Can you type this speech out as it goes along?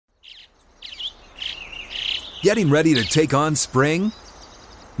Getting ready to take on spring?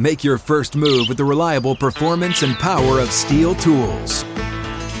 Make your first move with the reliable performance and power of Steel tools.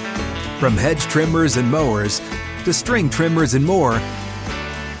 From hedge trimmers and mowers to string trimmers and more,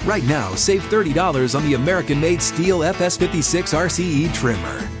 right now save $30 on the American-made Steel FS56 RCE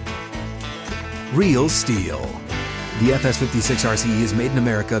trimmer. Real Steel. The FS56 RCE is made in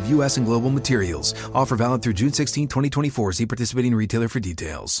America of U.S. and global materials. Offer valid through June 16, 2024. See participating retailer for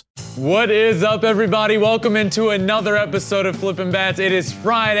details. What is up, everybody? Welcome into another episode of Flippin' Bats. It is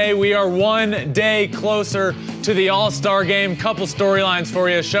Friday. We are one day closer to the All-Star game. Couple storylines for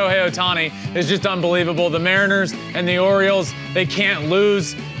you. Shohei Ohtani is just unbelievable. The Mariners and the Orioles, they can't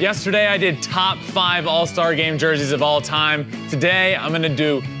lose. Yesterday, I did top 5 All-Star game jerseys of all time. Today, I'm going to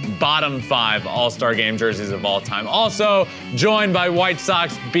do bottom 5 All-Star game jerseys of all time. Also joined by White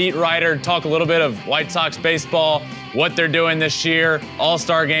Sox beat writer, talk a little bit of White Sox baseball, what they're doing this year,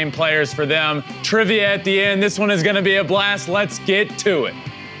 All-Star game players for them, trivia at the end. This one is going to be a blast. Let's get to it.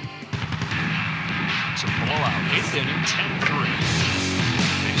 It's a blowout, 8th inning, 10-3.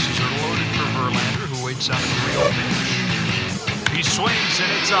 Bases are loaded for Verlander, who waits on the 3-0 pitch. He swings,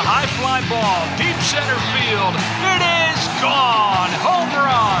 and it's a high fly ball, deep center field. It is gone! Home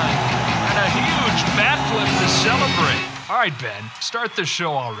run! And a huge bat flip to celebrate. All right, Ben, start the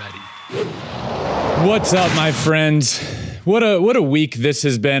show already. What's up, my friends? What a week this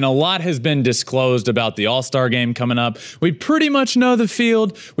has been. A lot has been disclosed about the All-Star game coming up. We pretty much know the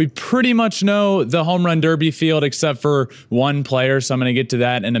field. We pretty much know the home run derby field except for one player, so I'm going to get to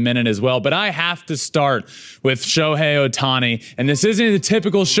that in a minute as well. But I have to start with Shohei Ohtani. And this isn't the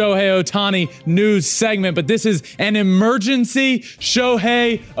typical Shohei Ohtani news segment, but this is an emergency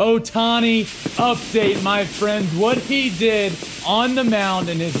Shohei Ohtani update, my friends. What he did on the mound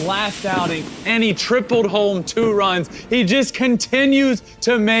in his last outing, and he tripled home 2 runs. He just continues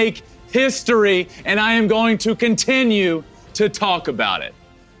to make history, and I am going to continue to talk about it.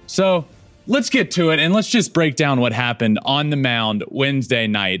 So let's get to it, and let's just break down what happened on the mound Wednesday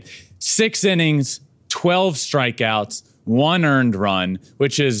night. 6 innings, 12 strikeouts, 1 earned run,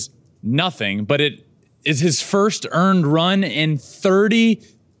 which is nothing, but it is his first earned run in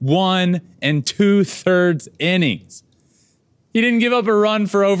 31 2/3 innings. He didn't give up a run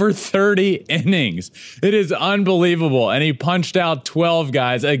for over 30 innings. It is unbelievable. And he punched out 12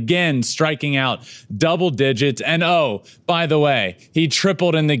 guys, again, striking out double digits. And oh, by the way, he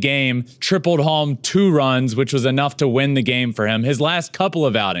tripled in the game, tripled home 2 runs, which was enough to win the game for him. His last couple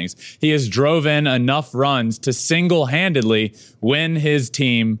of outings, he has drove in enough runs to single-handedly win his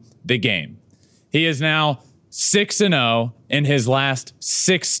team the game. He is now 6-0 in his last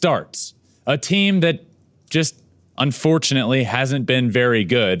 6 starts. A team that just unfortunately hasn't been very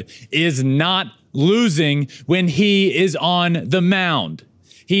good, is not losing when he is on the mound.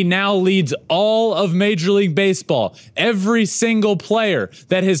 He now leads all of Major League Baseball, every single player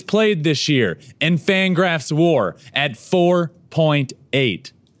that has played this year in Fangraphs WAR at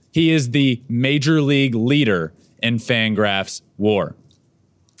 4.8. He is the Major League leader in Fangraphs WAR.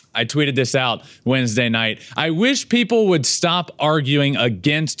 I tweeted this out Wednesday night. I wish people would stop arguing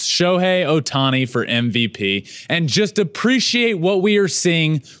against Shohei Ohtani for MVP and just appreciate what we are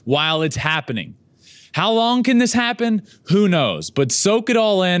seeing while it's happening. How long can this happen? Who knows? But soak it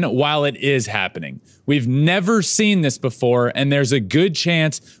all in while it is happening. We've never seen this before, and there's a good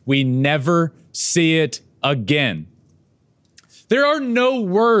chance we never see it again. There are no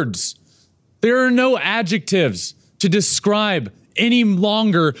words. There are no adjectives to describe any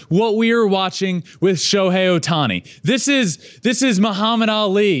longer what we are watching with Shohei Ohtani. This is Muhammad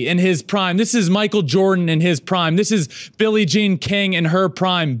Ali in his prime. This is Michael Jordan in his prime. This is Billie Jean King in her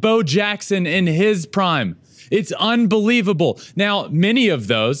prime. Bo Jackson in his prime. It's unbelievable. Now, many of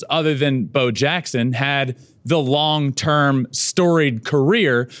those, other than Bo Jackson, had the long-term storied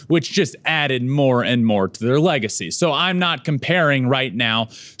career, which just added more and more to their legacy. So I'm not comparing right now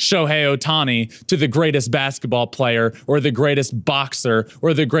Shohei Ohtani to the greatest basketball player or the greatest boxer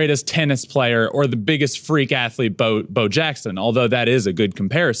or the greatest tennis player or the biggest freak athlete, Bo Jackson, although that is a good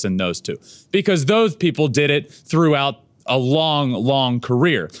comparison, those two, because those people did it throughout a long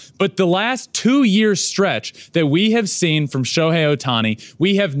career. But the last 2-year stretch that we have seen from Shohei Ohtani,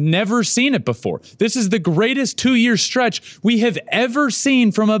 we have never seen it before. This is the greatest 2-year stretch we have ever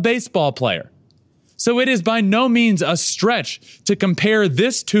seen from a baseball player. So it is by no means a stretch to compare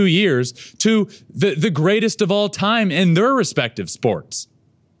this 2 years to the greatest of all time in their respective sports.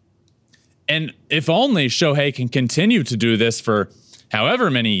 And if only Shohei can continue to do this for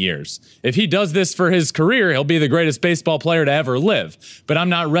however many years. If he does this for his career, he'll be the greatest baseball player to ever live. But I'm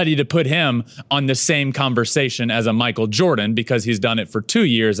not ready to put him on the same conversation as a Michael Jordan because he's done it for 2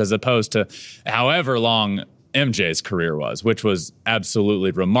 years as opposed to however long MJ's career was, which was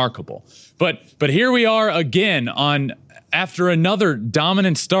absolutely remarkable. But here we are again after another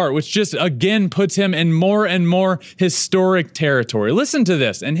dominant start, which just again puts him in more and more historic territory. Listen to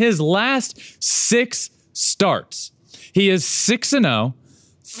this. In his last 6 starts, he is 6-0,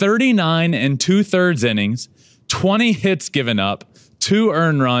 39 2/3 innings, 20 hits given up, 2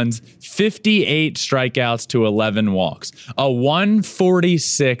 earned runs, 58 strikeouts to 11 walks, a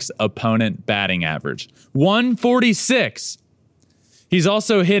 146 opponent batting average. 146. He's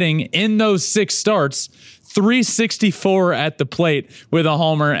also hitting in those 6 starts, 364 at the plate with a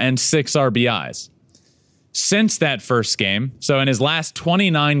homer and 6 RBIs. Since that first game, so in his last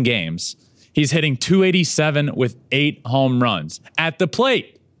 29 games, he's hitting 287 with 8 home runs at the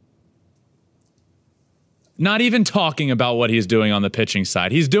plate. Not even talking about what he's doing on the pitching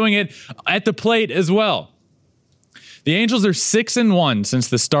side. He's doing it at the plate as well. The Angels are 6-1 since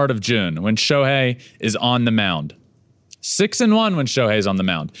the start of June when Shohei is on the mound. 6-1 when Shohei's on the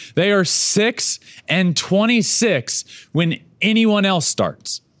mound. They are 6-26 when anyone else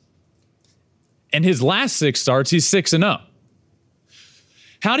starts. In his last 6 starts, he's 6-0.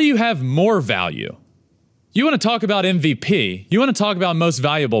 How do you have more value? You want to talk about MVP, you want to talk about most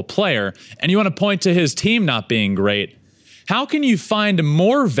valuable player, and you want to point to his team not being great. How can you find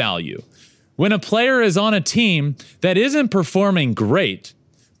more value when a player is on a team that isn't performing great,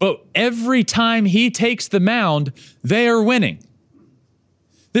 but every time he takes the mound, they are winning?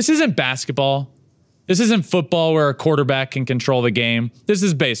 This isn't basketball. This isn't football where a quarterback can control the game. This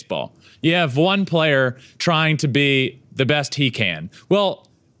is baseball. You have one player trying to be the best he can. Well,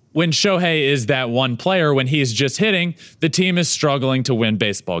 when Shohei is that one player, when he's just hitting, the team is struggling to win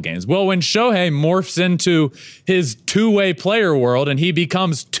baseball games. Well, when Shohei morphs into his two-way player world and he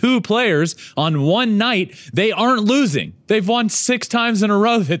becomes 2 players on one night, they aren't losing. They've won 6 times in a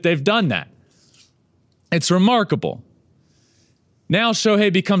row that they've done that. It's remarkable. Now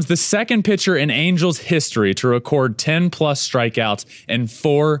Shohei becomes the second pitcher in Angels history to record 10-plus strikeouts in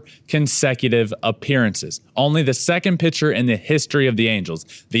 4 consecutive appearances. Only the second pitcher in the history of the Angels.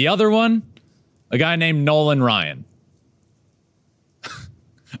 The other one, a guy named Nolan Ryan.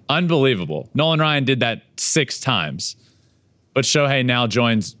 Unbelievable. Nolan Ryan did that 6 times. But Shohei now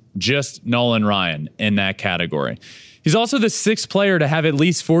joins just Nolan Ryan in that category. He's also the 6th player to have at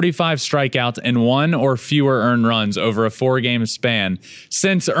least 45 strikeouts and 1 or fewer earned runs over a 4-game span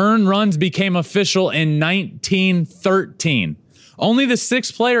since earned runs became official in 1913. Only the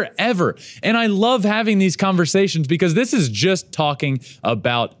 6th player ever. And I love having these conversations because this is just talking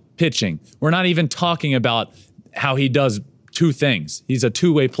about pitching. We're not even talking about how he does 2 things. He's a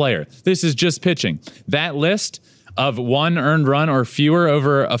 2-way player. This is just pitching. That list of 1 earned run or fewer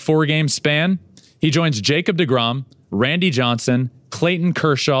over a 4-game span, he joins Jacob deGrom, Randy Johnson, Clayton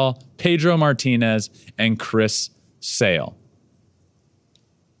Kershaw, Pedro Martinez, and Chris Sale.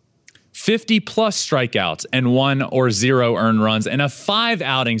 50-plus strikeouts and 1 or 0 earned runs in a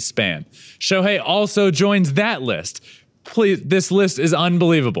 5-outing span. Shohei also joins that list. Please, this list is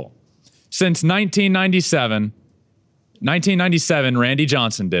unbelievable. Since 1997, Randy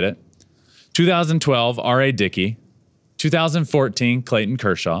Johnson did it. 2012, R.A. Dickey. 2014, Clayton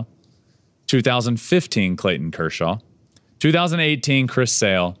Kershaw. 2015, Clayton Kershaw, 2018, Chris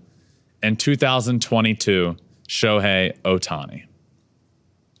Sale, and 2022, Shohei Ohtani.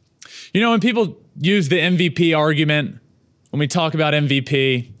 You know, when people use the MVP argument, when we talk about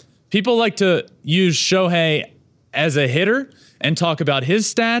MVP, people like to use Shohei as a hitter and talk about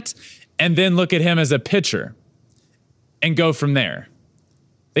his stats and then look at him as a pitcher and go from there.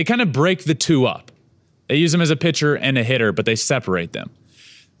 They kind of break the 2 up. They use him as a pitcher and a hitter, but they separate them.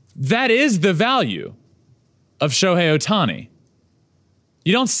 That is the value of Shohei Ohtani.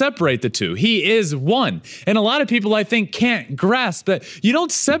 You don't separate the 2. He is one. And a lot of people, I think, can't grasp that you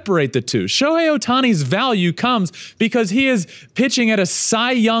don't separate the 2. Shohei Ohtani's value comes because he is pitching at a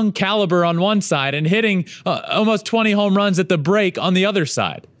Cy Young caliber on one side and hitting almost 20 home runs at the break on the other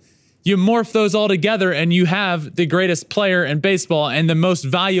side. You morph those all together and you have the greatest player in baseball and the most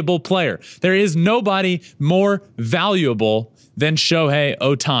valuable player. There is nobody more valuable than Shohei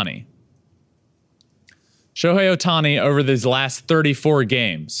Ohtani. Shohei Ohtani over these last 34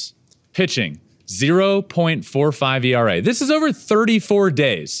 games, pitching 0.45 ERA. This is over 34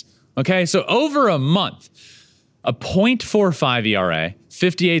 days, okay? So over a month, a 0.45 ERA,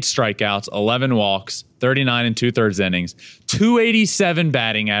 58 strikeouts, 11 walks, 39 2/3 innings, 287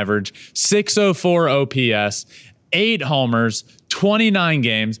 batting average, 604 OPS, 8 homers, 29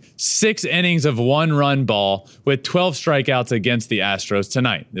 games, 6 innings of 1-run ball with 12 strikeouts against the Astros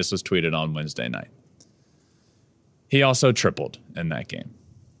tonight. This was tweeted on Wednesday night. He also tripled in that game.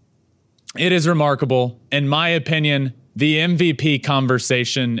 It is remarkable. In my opinion, the MVP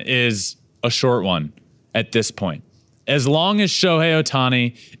conversation is a short one at this point. As long as Shohei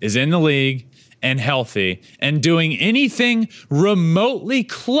Ohtani is in the league and healthy and doing anything remotely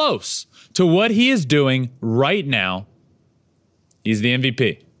close to what he is doing right now, he's the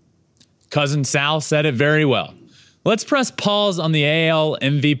MVP. Cousin Sal said it very well. Let's press pause on the AL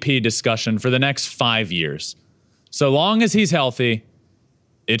MVP discussion for the next 5 years. So long as he's healthy,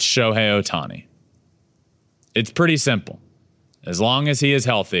 it's Shohei Ohtani. It's pretty simple. As long as he is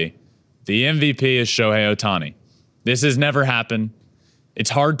healthy, the MVP is Shohei Ohtani. This has never happened. It's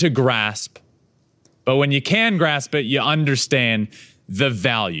hard to grasp. But when you can grasp it, you understand the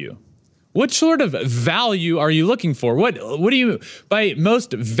value. What sort of value are you looking for? What do you, by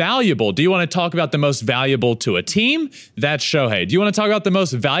most valuable, do you want to talk about the most valuable to a team? That's Shohei. Do you want to talk about the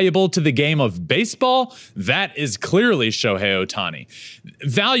most valuable to the game of baseball? That is clearly Shohei Ohtani.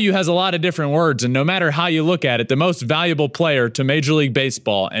 Value has a lot of different words, and no matter how you look at it, the most valuable player to Major League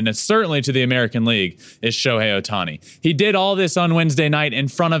Baseball, and it's certainly to the American League, is Shohei Ohtani. He did all this on Wednesday night in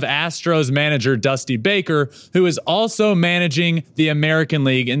front of Astros manager Dusty Baker, who is also managing the American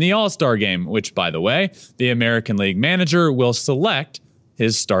League in the All-Star game, which, by the way, the American League manager will select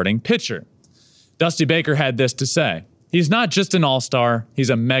his starting pitcher. Dusty Baker had this to say: he's not just an all-star,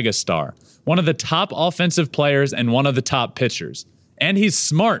 he's a megastar, one of the top offensive players and one of the top pitchers. And he's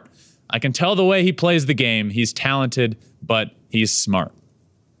smart. I can tell the way he plays the game. He's talented, but he's smart.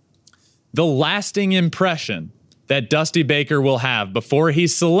 The lasting impression that Dusty Baker will have before he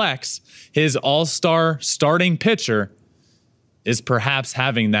selects his all-star starting pitcher is perhaps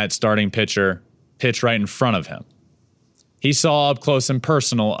having that starting pitcher pitch right in front of him. He saw up close and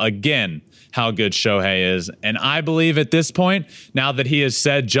personal again how good Shohei is. And I believe at this point, now that he has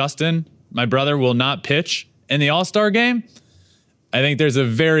said, Justin, my brother, will not pitch in the All-Star game, I think there's a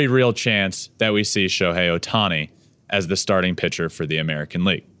very real chance that we see Shohei Ohtani as the starting pitcher for the American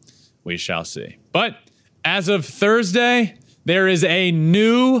League. We shall see. But as of Thursday, there is a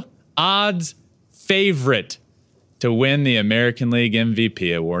new odds favorite to win the American League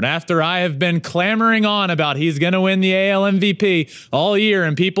MVP award. After I have been clamoring on about he's going to win the AL MVP all year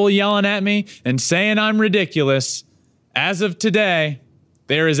and people yelling at me and saying I'm ridiculous, as of today,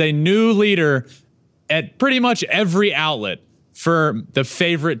 there is a new leader at pretty much every outlet for the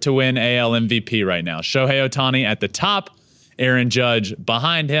favorite to win AL MVP right now. Shohei Ohtani at the top, Aaron Judge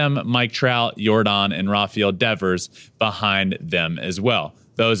behind him, Mike Trout, Yordan, and Rafael Devers behind them as well.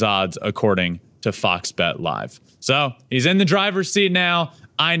 Those odds according to Fox Bet Live. So he's in the driver's seat now.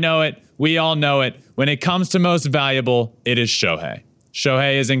 I know it. We all know it. When it comes to most valuable, it is Shohei.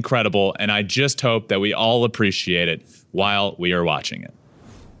 Shohei is incredible, and I just hope that we all appreciate it while we are watching it.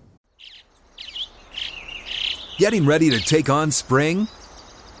 Getting ready to take on spring?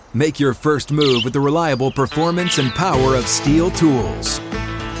 Make your first move with the reliable performance and power of Steel tools.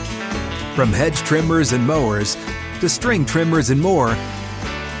 From hedge trimmers and mowers to string trimmers and more,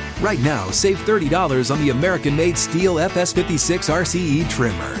 right now save $30 on the American-made Steel FS56 RCE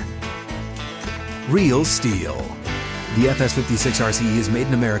trimmer. Real Steel. The FS56 RCE is made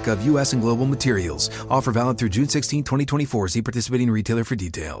in America of U.S. and global materials. Offer valid through June 16, 2024. See participating retailer for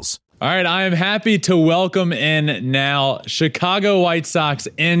details. All right, I am happy to welcome in now Chicago White Sox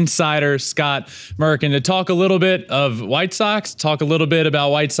insider Scott Merkin to talk a little bit of White Sox, talk a little bit about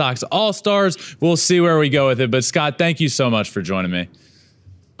White Sox All-Stars. We'll see where we go with it. But Scott, thank you so much for joining me.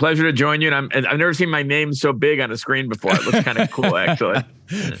 Pleasure to join you. And I've never seen my name so big on a screen before. It looks kind of cool, actually.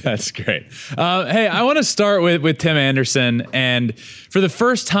 That's great. Hey, I want to start with Tim Anderson. And for the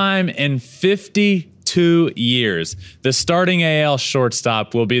first time in 52 years, the starting AL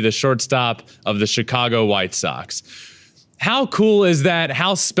shortstop will be the shortstop of the Chicago White Sox. How cool is that?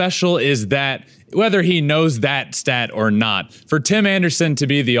 How special is that? Whether he knows that stat or not, for Tim Anderson to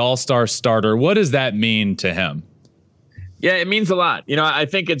be the all-star starter, what does that mean to him? Yeah, it means a lot. You know, I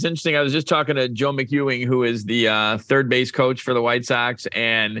think it's interesting. I was just talking to Joe McEwing, who is the third base coach for the White Sox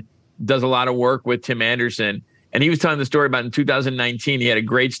and does a lot of work with Tim Anderson. And he was telling the story about in 2019, he had a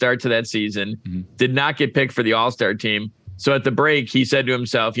great start to that season, did not get picked for the All-Star team. So at the break, he said to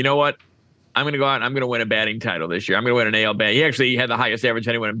himself, you know what? I'm going to go out and I'm going to win a batting title this year. I'm going to win an AL bat. He actually had the highest average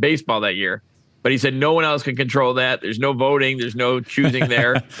anyone in baseball that year. But he said no one else can control that. There's no voting. There's no choosing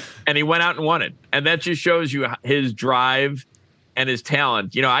there. And he went out and won it. And that just shows you his drive and his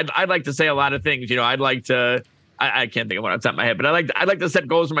talent. You know, I'd like to say a lot of things. You know, I'd like to I can't think of one off the top of my head, but I'd like to set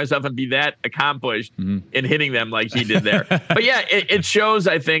goals for myself and be that accomplished in hitting them like he did there. But yeah, it shows,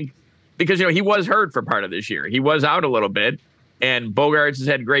 I think, because, you know, he was hurt for part of this year. He was out a little bit. And Bogaerts has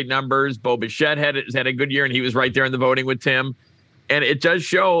had great numbers. Bo Bichette has had a good year, and he was right there in the voting with Tim. And it does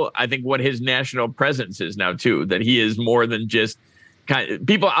show, I think, what his national presence is now, too, that he is more than just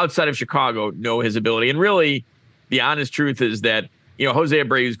people outside of Chicago know his ability. And really, the honest truth is that, Jose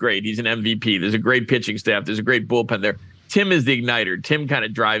Abreu is great. He's an MVP. There's a great pitching staff. There's a great bullpen there. Tim is the igniter. Tim kind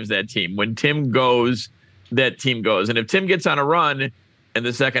of drives that team. When Tim goes, that team goes. And if Tim gets on a run in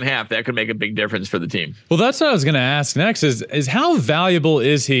the second half, that could make a big difference for the team. Well, that's what I was going to ask next is how valuable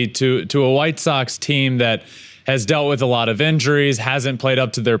is he to a White Sox team that has dealt with a lot of injuries, hasn't played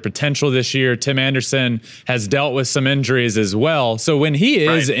up to their potential this year. Tim Anderson has dealt with some injuries as well. So when he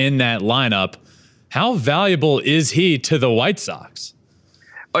is in that lineup, how valuable is he to the White Sox?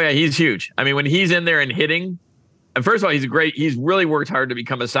 Oh, yeah, he's huge. I mean, when he's in there and hitting, and first of all, he's really worked hard to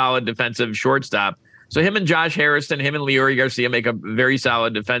become a solid defensive shortstop. So him and Josh Harrison, him and Leury Garcia make a very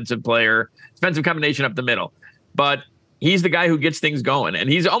solid defensive combination up the middle. But he's the guy who gets things going. And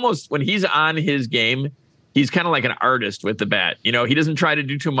he's almost, when he's on his game, he's kind of like an artist with the bat. He doesn't try to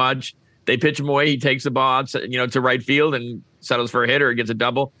do too much. They pitch him away. He takes the ball, to right field and settles for a hit or gets a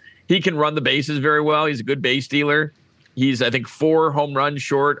double. He can run the bases very well. He's a good base stealer. He's, I think, 4 home runs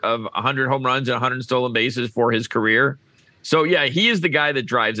short of 100 home runs and 100 stolen bases for his career. So, yeah, he is the guy that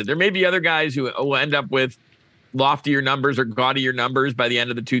drives it. There may be other guys who will end up with loftier numbers or gaudier numbers by the end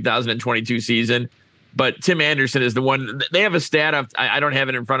of the 2022 season. But Tim Anderson is the one. They have a stat of, I don't have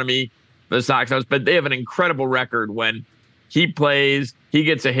it in front of me, the Sox House, but they have an incredible record when he plays, he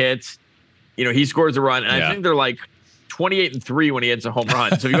gets a hit, he scores a run. And I think they're like 28-3 when he hits a home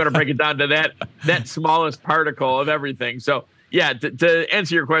run. So if you want to break it down to that smallest particle of everything. So yeah, to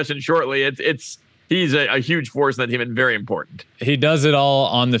answer your question shortly, he's a huge force in that team and very important. He does it all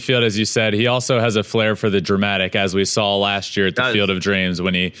on the field, as you said. He also has a flair for the dramatic, as we saw last year at the Field of Dreams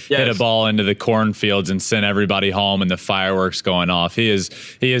when he hit a ball into the cornfields and sent everybody home and the fireworks going off. He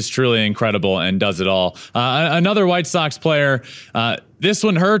is truly incredible and does it all. Another White Sox player, this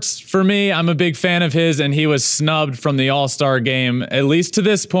one hurts for me. I'm a big fan of his, and he was snubbed from the All-Star game. At least to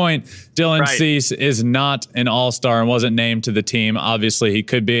this point, Dylan Cease is not an All-Star and wasn't named to the team. Obviously, he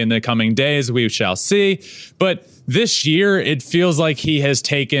could be in the coming days. We shall see. But this year, it feels like he has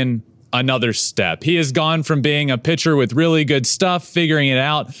taken another step. He has gone from being a pitcher with really good stuff, figuring it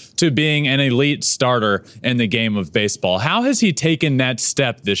out, to being an elite starter in the game of baseball. How has he taken that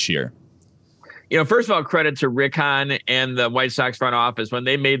step this year? First of all, credit to Rick Hahn and the White Sox front office when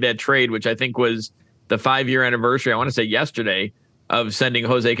they made that trade, which I think was the 5-year anniversary, I want to say yesterday, of sending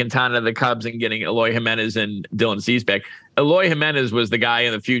Jose Quintana to the Cubs and getting Eloy Jimenez and Dylan Cease back. Eloy Jimenez was the guy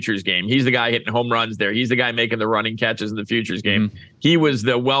in the futures game. He's the guy hitting home runs there. He's the guy making the running catches in the futures game. Mm-hmm. He was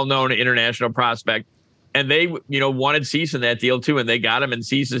the well-known international prospect. And they, wanted Cease in that deal too, and they got him, and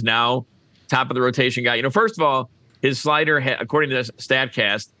Cease is now top of the rotation guy. First of all, his slider, according to the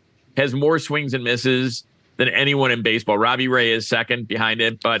StatCast, has more swings and misses than anyone in baseball. Robbie Ray is second behind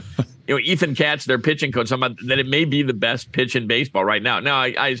it, but Ethan Katz, their pitching coach, talking about that it may be the best pitch in baseball right now. Now,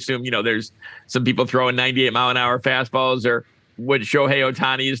 I assume there's some people throwing 98-mile-an-hour fastballs, or what Shohei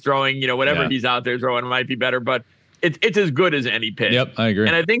Ohtani is throwing. Whatever he's out there throwing might be better, but it's as good as any pitch. Yep, I agree.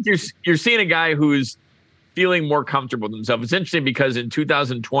 And I think you're seeing a guy who's feeling more comfortable with himself. It's interesting because in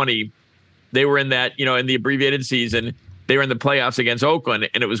 2020 they were in that in the abbreviated season. They were in the playoffs against Oakland,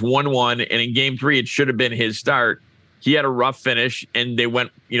 and it was 1-1. And in Game 3, it should have been his start. He had a rough finish, and they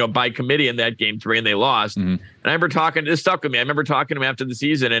went, by committee in that Game 3, and they lost. Mm-hmm. And I remember this stuck with me. I remember talking to him after the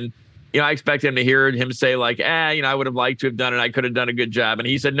season, and I expected him to hear him say like, I would have liked to have done it. I could have done a good job. And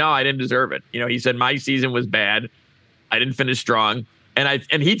he said, no, I didn't deserve it. He said my season was bad. I didn't finish strong. And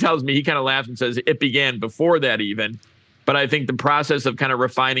he tells me, he kind of laughs and says it began before that even. But I think the process of kind of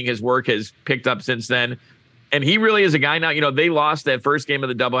refining his work has picked up since then. And he really is a guy now. They lost that first game of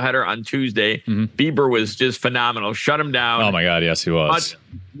the doubleheader on Tuesday. Mm-hmm. Bieber was just phenomenal. Shut him down. Oh my God, yes, he was.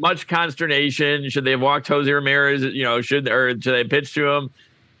 Much consternation. Should they have walked Jose Ramirez? Should they pitch to him?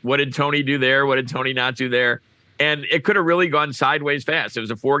 What did Tony do there? What did Tony not do there? And it could have really gone sideways fast. It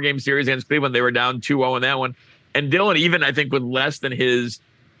was a 4-game series against Cleveland. They were down 2-0 in that one. And Dylan, even I think with less than his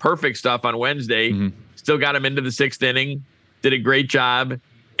perfect stuff on Wednesday, still got him into the 6th inning. Did a great job.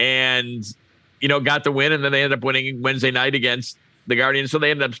 And got the win, and then they ended up winning Wednesday night against the Guardians. So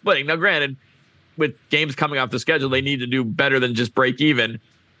they ended up splitting. Now, granted, with games coming off the schedule, they need to do better than just break even.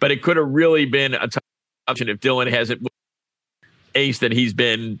 But it could have really been a tough option if Dylan hasn't ace that he's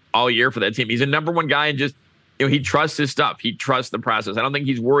been all year for that team. He's a number one guy, and just he trusts his stuff. He trusts the process. I don't think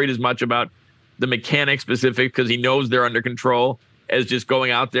he's worried as much about the mechanics specific because he knows they're under control as just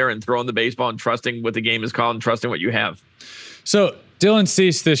going out there and throwing the baseball and trusting what the game is called and trusting what you have. So Dylan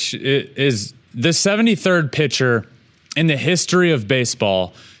Cease is the 73rd pitcher in the history of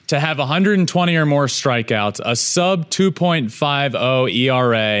baseball to have 120 or more strikeouts, a sub 2.50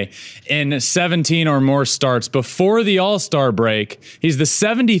 ERA in 17 or more starts before the All-Star break. He's the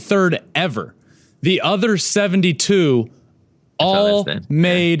 73rd ever. The other 72 all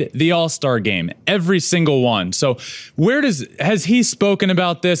made the All-Star game, every single one. So has he spoken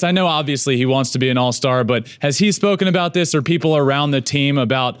about this? I know obviously he wants to be an All-Star, but has he spoken about this, or people around the team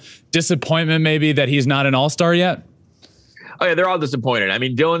about disappointment maybe that he's not an All-Star yet? Oh, yeah, they're all disappointed. I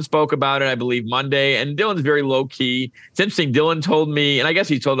mean, Dylan spoke about it, I believe, Monday, and Dylan's very low-key. It's interesting, Dylan told me, and I guess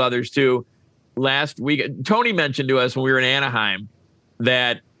he told others too, last week, Tony mentioned to us when we were in Anaheim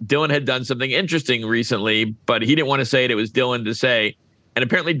that Dylan had done something interesting recently, but he didn't want to say it. It was Dylan to say. And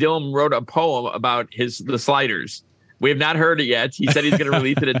apparently Dylan wrote a poem about the sliders. We have not heard it yet. He said he's going to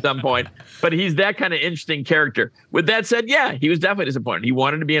release it at some point, but he's that kind of interesting character. With that said, yeah, he was definitely disappointed. He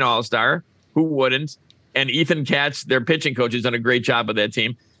wanted to be an All-Star. Who wouldn't? And Ethan Katz, their pitching coach, has done a great job with that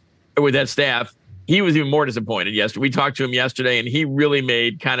team, with that staff. He was even more disappointed yesterday. We talked to him yesterday, and he really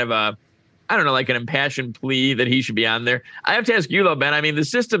made kind of like an impassioned plea that he should be on there. I have to ask you, though, Ben, I mean, the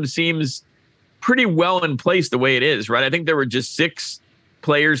system seems pretty well in place the way it is, right? I think there were just 6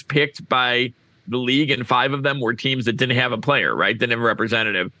 players picked by the league, and 5 of them were teams that didn't have a player, right? Didn't have a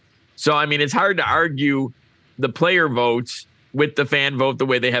representative. So, I mean, it's hard to argue the player votes with the fan vote the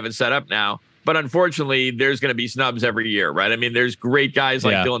way they have it set up now. But unfortunately, there's going to be snubs every year, right? I mean, there's great guys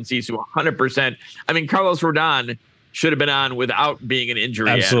like Dylan Cease who 100%. I mean, Carlos Rodon should have been on without being an injury,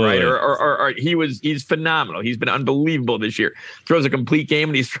 right? Or he's phenomenal. He's been unbelievable this year. Throws a complete game,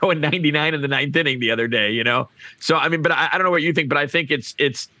 and he's throwing 99 in the 9th inning the other day, you know? So, I mean, but I don't know what you think, but I think it's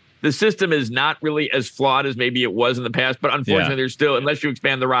the system is not really as flawed as maybe it was in the past, but unfortunately there's still, unless you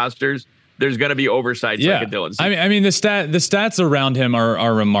expand the rosters, there's going to be oversights like a Dylan. I mean, the stats around him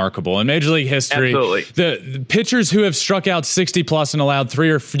are remarkable. In Major League history, the pitchers who have struck out 60 plus and allowed 3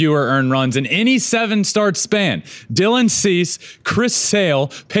 or fewer earned runs in any 7-start span: Dylan Cease, Chris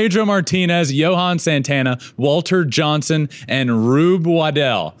Sale, Pedro Martinez, Johan Santana, Walter Johnson, and Rube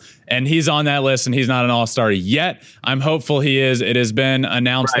Waddell. And he's on that list, and he's not an All-Star yet. I'm hopeful he is. It has been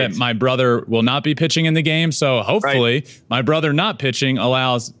announced that my brother will not be pitching in the game, so hopefully my brother not pitching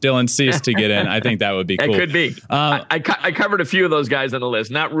allows Dylan Cease to get in. I think that would be cool. It could be. I covered a few of those guys on the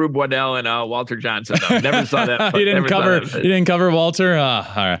list, not Rube Waddell and Walter Johnson, though. Never saw that. You didn't cover Walter? All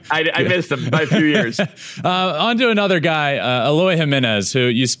right. I missed him by a few years. On to another guy, Eloy Jimenez, who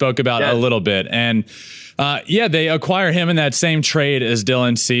you spoke about a little bit. And they acquire him in that same trade as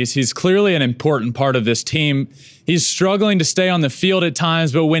Dylan Cease. He's clearly an important part of this team. He's struggling to stay on the field at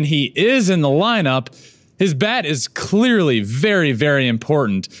times, but when he is in the lineup, his bat is clearly very, very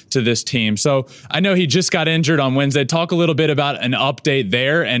important to this team. So I know he just got injured on Wednesday. Talk a little bit about an update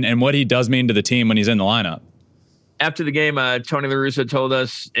there and what he does mean to the team when he's in the lineup. After the game, Tony La Russa told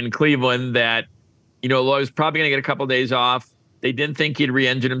us in Cleveland that, Eloy was probably going to get a couple of days off. They didn't think he'd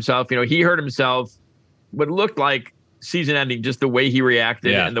re-injured himself. He hurt himself. What looked like season ending, just the way he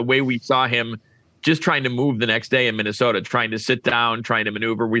reacted and the way we saw him just trying to move the next day in Minnesota, trying to sit down, trying to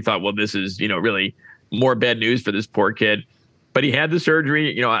maneuver. We thought, well, this is, really more bad news for this poor kid. But he had the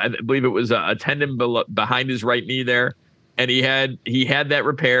surgery. I believe it was a tendon behind his right knee there. And he had that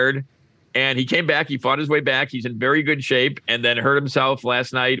repaired, and he came back. He fought his way back. He's in very good shape, and then hurt himself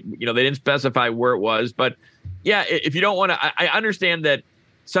last night. They didn't specify where it was. But, if you don't want to, I understand that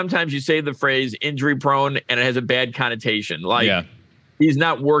sometimes you say the phrase injury prone and it has a bad connotation. He's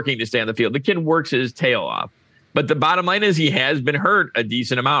not working to stay on the field. The kid works his tail off. But the bottom line is he has been hurt a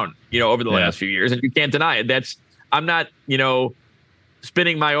decent amount, over the last few years. And you can't deny it. I'm not,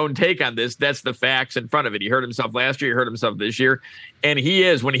 spinning my own take on this. That's the facts in front of it. He hurt himself last year. He hurt himself this year. And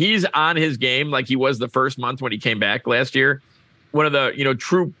when he's on his game, like he was the first month when he came back last year, one of the,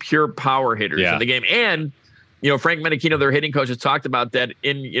 true pure power hitters in the game. And, Frank Menechino, their hitting coach, has talked about that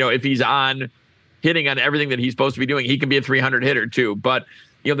if he's hitting on everything that he's supposed to be doing, he can be a 300 hitter too. But,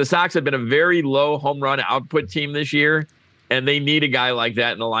 the Sox have been a very low home run output team this year, and they need a guy like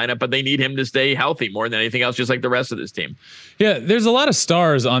that in the lineup, but they need him to stay healthy more than anything else, just like the rest of this team. Yeah, there's a lot of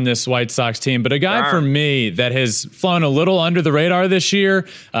stars on this White Sox team, but a guy for me that has flown a little under the radar this year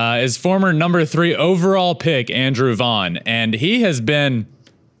is former number 3 overall pick, Andrew Vaughn. And he has been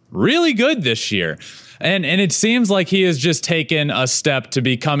really good this year. And it seems like he has just taken a step to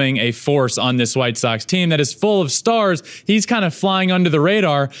becoming a force on this White Sox team that is full of stars. He's kind of flying under the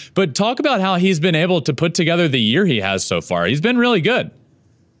radar, but talk about how he's been able to put together the year he has so far. He's been really good.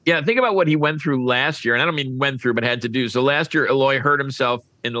 Yeah, think about what he went through last year, and I don't mean went through, but had to do. So last year, Eloy hurt himself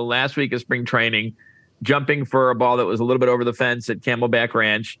in the last week of spring training, jumping for a ball that was a little bit over the fence at Camelback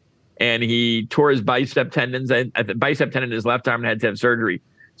Ranch, and he tore his bicep tendon in his left arm and had to have surgery.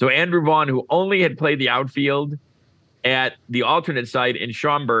 So Andrew Vaughn, who only had played the outfield at the alternate site in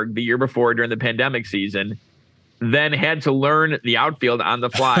Schaumburg the year before during the pandemic season, then had to learn the outfield on the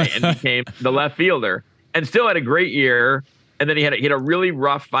fly and became the left fielder and still had a great year. And then he had a really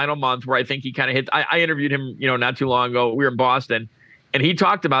rough final month where I think he kind of hit. I interviewed him, not too long ago. We were in Boston, and he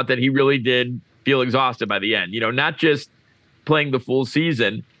talked about that he really did feel exhausted by the end. Not just playing the full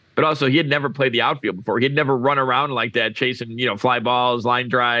season, but also he had never played the outfield before. He had never run around like that, chasing fly balls, line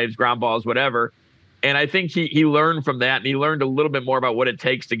drives, ground balls, whatever. And I think he learned from that, and he learned a little bit more about what it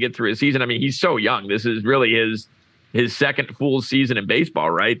takes to get through his season. I mean, he's so young. This is really his second full season in baseball,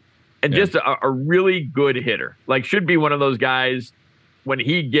 right? And just a really good hitter. Like, should be one of those guys when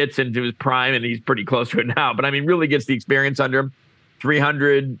he gets into his prime, and he's pretty close to it now, but I mean, really gets the experience under him.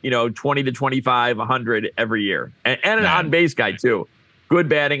 300, 20 to 25, 100 every year. And an on-base guy, too. Good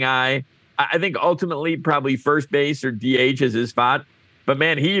batting eye. I think ultimately probably first base or DH is his spot. But,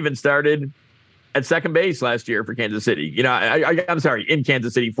 man, he even started at second base last year for Kansas City. I'm sorry, in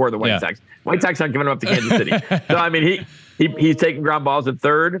Kansas City for the White Sox. White Sox aren't giving him up to Kansas City. So, I mean, he's taking ground balls at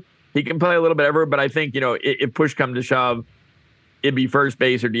third. He can play a little bit ever, but I think, if push comes to shove, it'd be first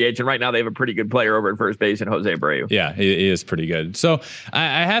base or DH. And right now they have a pretty good player over at first base in Jose Abreu. Yeah, he is pretty good. So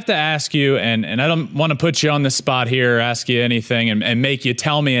I have to ask you, and I don't want to put you on the spot here, ask you anything and make you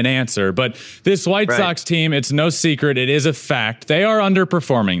tell me an answer, but this White Sox team, it's no secret, it is a fact. They are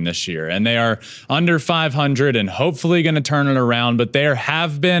underperforming this year, and they are under 500 and hopefully going to turn it around, but there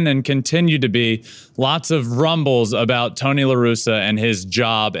have been and continue to be lots of rumbles about Tony La Russa and his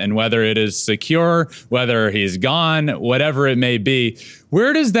job and whether it is secure, whether he's gone, whatever it may be.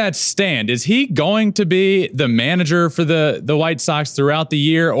 Where does that stand? Is he going to be the manager for the White Sox throughout the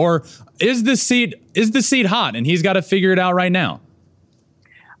year, or is the seat hot and he's got to figure it out right now?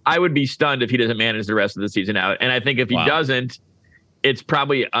 I would be stunned if he doesn't manage the rest of the season out. And I think if he doesn't, it's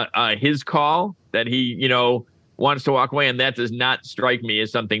probably his call that he, wants to walk away. And that does not strike me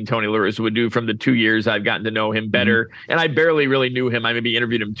as something Tony La Russa would do from the 2 years I've gotten to know him better. And I barely really knew him. I maybe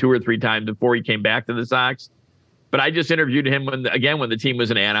interviewed him 2 or 3 times before he came back to the Sox. But I just interviewed him when the team was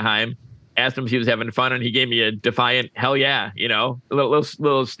in Anaheim, asked him if he was having fun, and he gave me a defiant hell yeah, a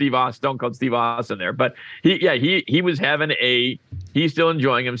little Steve Austin, Stone Cold Steve Austin there. But he was he's still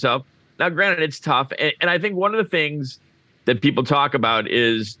enjoying himself. Now, granted, it's tough, and I think one of the things that people talk about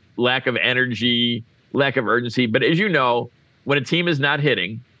is lack of energy, lack of urgency. But as you know, when a team is not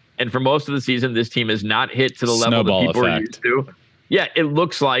hitting, and for most of the season this team is not hit to the level that people are used to, it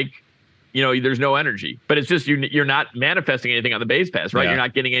looks like there's no energy, but it's just you're not manifesting anything on the base pass, right? You're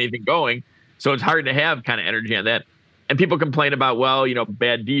not getting anything going. So it's hard to have kind of energy on that. And people complain about,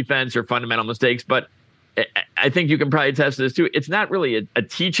 bad defense or fundamental mistakes. But I think you can probably attest to this too. It's not really a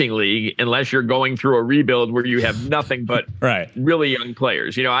teaching league unless you're going through a rebuild where you have nothing but really young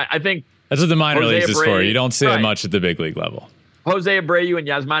players. I think that's what the minor leagues is for. You don't see it much at the big league level. Jose Abreu and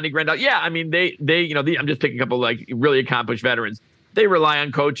Yasmani Grandal. Yeah, I mean, they I'm just picking a couple like really accomplished veterans. They rely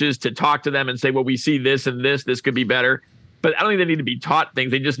on coaches to talk to them and say, well, we see this and this could be better. But I don't think they need to be taught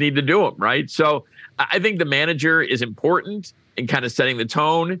things. They just need to do them, right? So I think the manager is important in kind of setting the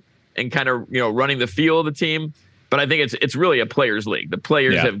tone and kind of, running the feel of the team. But I think it's really a players' league. The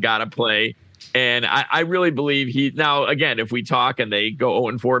players have got to play. And I really believe now, again, if we talk and they go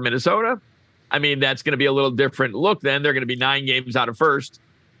 0-4 in Minnesota, I mean, that's going to be a little different look then. They're going to be 9 games out of first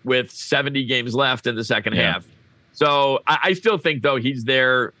with 70 games left in the second half. So I still think, though, he's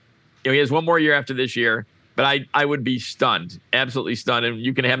there. He has one more year after this year, but I would be stunned, absolutely stunned. And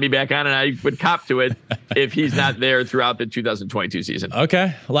you can have me back on, and I would cop to it if he's not there throughout the 2022 season.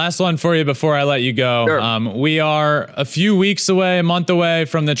 Okay. Last one for you before I let you go. Sure. We are a few weeks away, a month away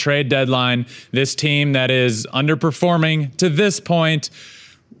from the trade deadline. This team that is underperforming to this point.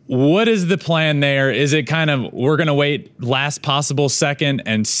 What is the plan there? Is it kind of we're going to wait last possible second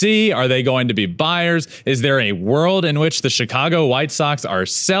and see? Are they going to be buyers? Is there a world in which the Chicago White Sox are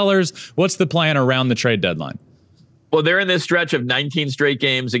sellers? What's the plan around the trade deadline? Well, they're in this stretch of 19 straight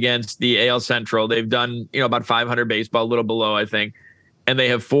games against the AL Central. They've done, about 500 baseball, a little below, I think. And they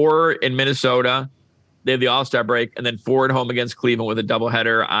have 4 in Minnesota. They have the All-Star break, and then 4 at home against Cleveland with a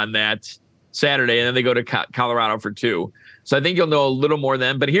doubleheader on that Saturday. And then they go to Colorado for 2. So I think you'll know a little more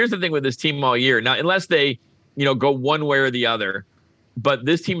then. But here's the thing with this team all year. Now, unless they, go one way or the other, but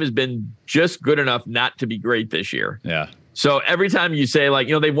this team has been just good enough not to be great this year. Yeah. So every time you say,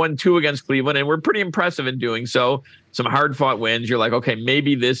 they've won 2 against Cleveland, and we're pretty impressive in doing so, some hard-fought wins, you're like, okay,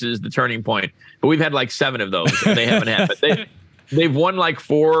 maybe this is the turning point. But we've had 7 of those, and they haven't happened. They've won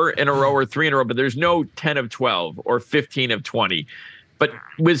 4 in a row or 3 in a row, but there's no 10 of 12 or 15 of 20. But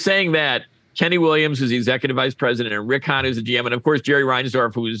with saying that, Kenny Williams, who's the executive vice president, and Rick Hahn, who's the GM, and of course Jerry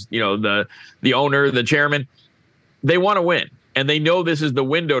Reinsdorf, who's the owner, the chairman. They want to win, and they know this is the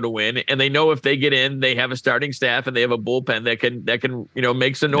window to win, and they know if they get in, they have a starting staff and they have a bullpen that can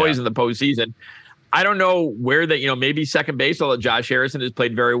make some noise in the postseason. I don't know where maybe second base, although Josh Harrison has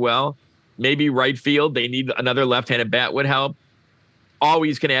played very well. Maybe right field, they need another left-handed bat would help.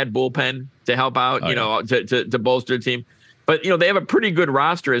 Always can add bullpen to help out, to bolster the team. But they have a pretty good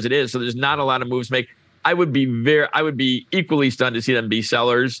roster as it is, so there's not a lot of moves to make. I would be equally stunned to see them be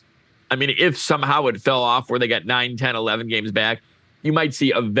sellers. I mean, if somehow it fell off where they got 9, 10, 11 games back, you might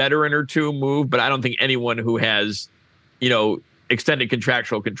see a veteran or two move, but I don't think anyone who has, extended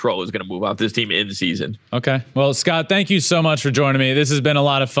contractual control is going to move off this team in season. Okay. Well, Scott, thank you so much for joining me. This has been a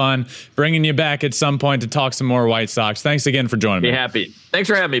lot of fun. Bringing you back at some point to talk some more White Sox. Thanks again for joining me. Be happy. Thanks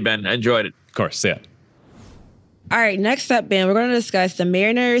for having me, Ben. I enjoyed it. Of course. See ya. All right, next up, Ben, we're going to discuss the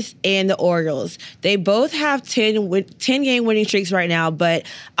Mariners and the Orioles. They both have 10-game winning streaks right now, but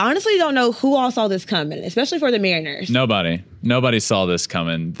I honestly don't know who all saw this coming, especially for the Mariners. Nobody saw this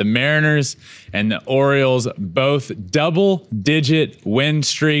coming. The Mariners and the Orioles, both double-digit win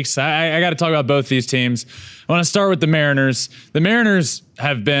streaks. I got to talk about both these teams. I want to start with the Mariners. The Mariners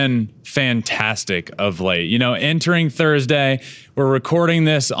have been fantastic of late. Entering Thursday, we're recording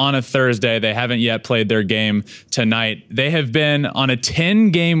this on a Thursday. They haven't yet played their game tonight. They have been on a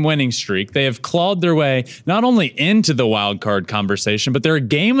 10-game winning streak. They have clawed their way not only into the wild card conversation, but they're a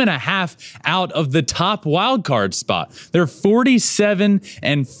game and a half out of the top wild card spot. They're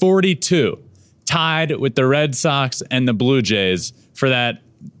 47-42, tied with the Red Sox and the Blue Jays for the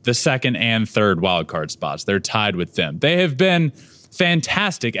second and third wild card spots. They're tied with them. They have been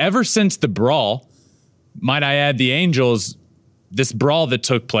fantastic ever since the brawl. Might I add, the Angels, this brawl that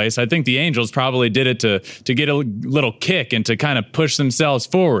took place, I think the Angels probably did it to get a little kick and to kind of push themselves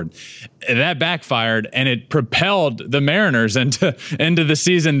forward. That backfired, and it propelled the Mariners into the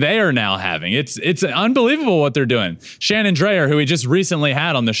season they are now having. It's unbelievable what they're doing. Shannon Drayer, who we just recently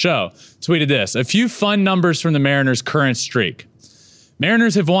had on the show, tweeted this: a few fun numbers from the Mariners' current streak.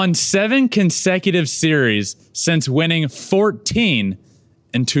 Mariners have won 7 consecutive series since winning 14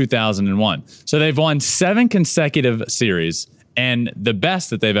 in 2001. So they've won 7 consecutive series, and the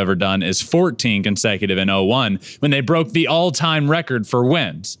best that they've ever done is 14 consecutive in 01 when they broke the all-time record for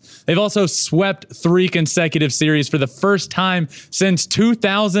wins. They've also swept 3 consecutive series for the first time since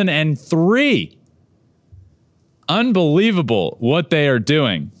 2003. Unbelievable what they are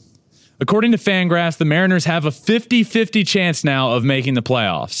doing. According to Fangraphs, the Mariners have a 50-50 chance now of making the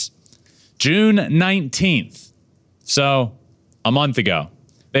playoffs. June 19th, so a month ago,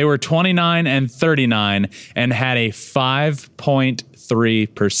 they were 29-39 and had a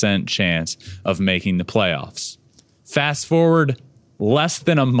 5.3% chance of making the playoffs. Fast forward less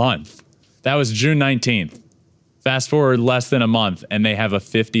than a month. That was June 19th. Fast forward less than a month, and they have a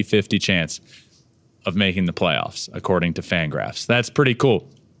 50-50 chance of making the playoffs, according to Fangraphs. That's pretty cool.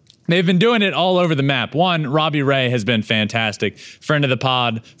 They've been doing it all over the map. One, Robbie Ray has been fantastic. Friend of the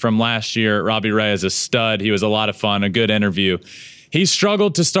pod from last year. Robbie Ray is a stud. He was a lot of fun, a good interview. He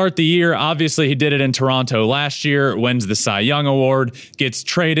struggled to start the year. Obviously, he did it in Toronto last year, wins the Cy Young Award, gets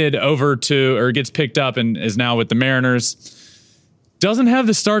traded over to, or gets picked up and is now with the Mariners. Doesn't have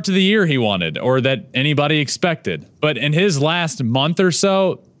the start to the year he wanted or that anybody expected. But in his last month or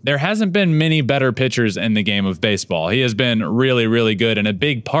so, there hasn't been many better pitchers in the game of baseball. He has been really, really good and a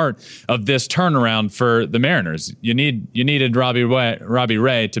big part of this turnaround for the Mariners. You needed Robbie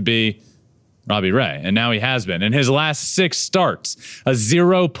Ray to be Robbie Ray, and now he has been. In his last 6 starts, a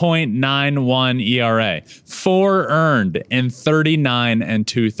 0.91 ERA, 4 earned in 39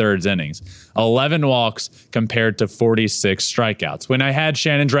 2/3 innings, 11 walks compared to 46 strikeouts. When I had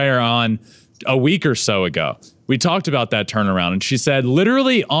Shannon Drayer on a week or so ago, we talked about that turnaround, and she said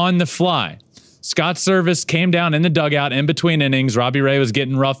literally on the fly, Scott Servais came down in the dugout in between innings. Robbie Ray was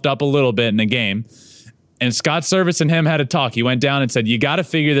getting roughed up a little bit in the game, and Scott Servais and him had a talk. He went down and said, you got to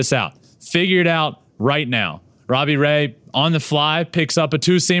figure this out. Figure it out right now. Robbie Ray, on the fly, picks up a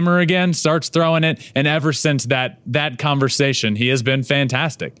 2-seamer again, starts throwing it, and ever since that conversation, he has been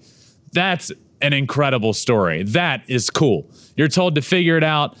fantastic. That's an incredible story. That is cool. You're told to figure it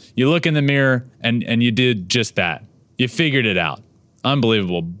out. You look in the mirror, and you did just that. You figured it out.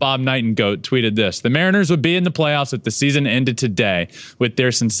 Unbelievable. Bob Nightingale tweeted this: the Mariners would be in the playoffs if the season ended today with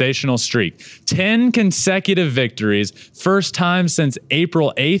their sensational streak. 10 consecutive victories, first time since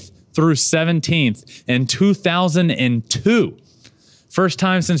April 8th through 17th in 2002. First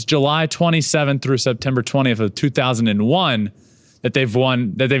time since July 27th through September 20th of 2001 that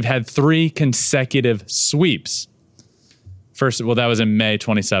they've had 3 consecutive sweeps. First, well, that was in May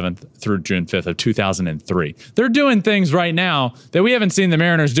 27th through June 5th of 2003. They're doing things right now that we haven't seen the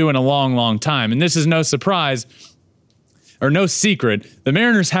Mariners do in a long, long time. And this is no surprise or no secret. The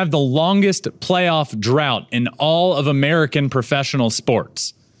Mariners have the longest playoff drought in all of American professional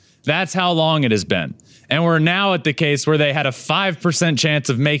sports. That's how long it has been. And we're now at the case where they had a 5% chance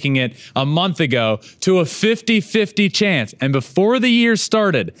of making it a month ago to a 50-50 chance. And before the year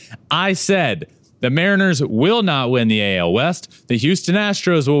started, I said the Mariners will not win the AL West. The Houston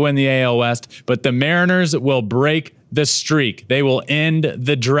Astros will win the AL West, but the Mariners will break the streak. They will end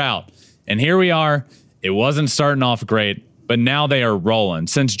the drought. And here we are. It wasn't starting off great, but now they are rolling.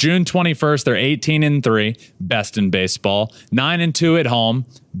 Since June 21st, they're 18-3, best in baseball. 9-2 at home,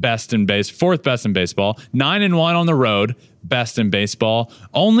 fourth best in baseball. 9-1 on the road, best in baseball.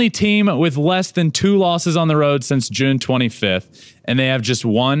 Only team with less than 2 losses on the road since June 25th, and they have just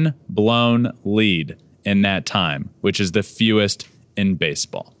one blown lead in that time, which is the fewest in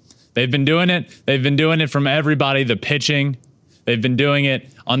baseball. They've been doing it. They've been doing it from everybody. The pitching. They've been doing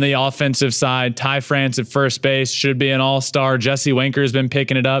it on the offensive side. Ty France at first base should be an all-star. Jesse Winker has been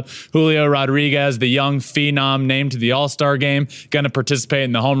picking it up. Julio Rodriguez, the young phenom named to the all-star game, going to participate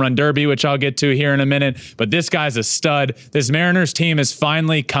in the home run derby, which I'll get to here in a minute. But this guy's a stud. This Mariners team is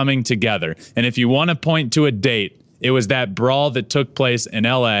finally coming together. And if you want to point to a date, it was that brawl that took place in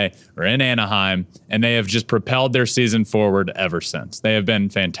LA or in Anaheim, and they have just propelled their season forward ever since. They have been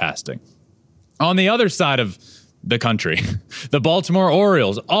fantastic. On the other side of the country, the Baltimore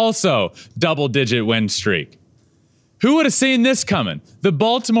Orioles, also double-digit win streak. Who would have seen this coming? The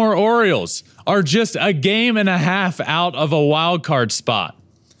Baltimore Orioles are just a game and a half out of a wild card spot.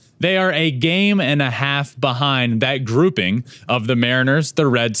 They are a game and a half behind that grouping of the Mariners, the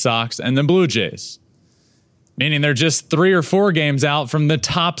Red Sox, and the Blue Jays, meaning they're just 3 or 4 games out from the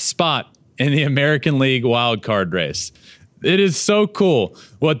top spot in the American League wild card race. It is so cool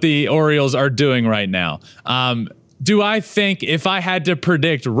what the Orioles are doing right now. Do I think, if I had to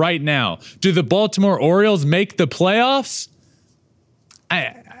predict right now, do the Baltimore Orioles make the playoffs?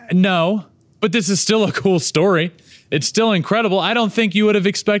 No, but this is still a cool story. It's still incredible. I don't think you would have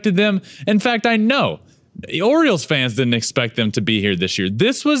expected them. In fact, I know the Orioles fans didn't expect them to be here this year.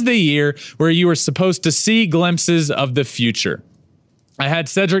 This was the year where you were supposed to see glimpses of the future. I had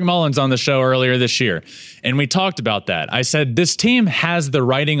Cedric Mullins on the show earlier this year, and we talked about that. I said, this team has the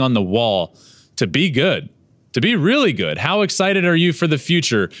writing on the wall to be good, to be really good. How excited are you for the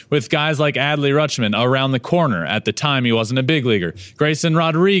future with guys like Adley Rutschman around the corner? At the time, he wasn't a big leaguer. Grayson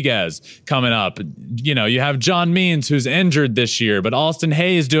Rodriguez coming up. You know, you have John Means, who's injured this year, but Austin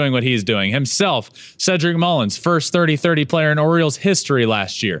Hayes doing what he's doing. Himself, Cedric Mullins, first 30-30 player in Orioles history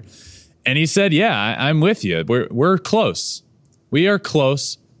last year. And he said, yeah, I'm with you. We're close. We are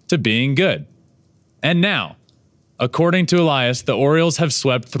close to being good. And now, according to Elias, the Orioles have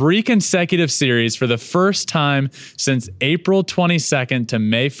swept 3 consecutive series for the first time since April 22nd to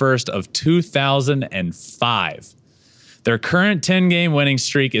May 1st of 2005. Their current 10-game winning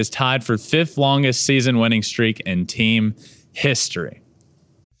streak is tied for 5th longest season winning streak in team history.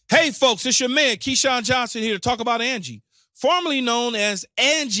 Hey, folks, it's your man, Keyshawn Johnson, here to talk about Angie, formerly known as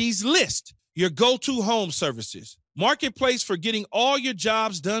Angie's List, your go-to home services marketplace for getting all your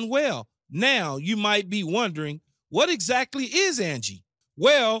jobs done well. Now, you might be wondering, what exactly is Angie?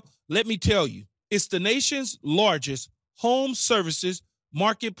 Well, let me tell you. It's the nation's largest home services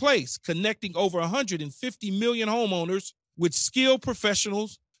marketplace, connecting over 150 million homeowners with skilled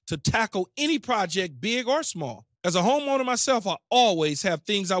professionals to tackle any project, big or small. As a homeowner myself, I always have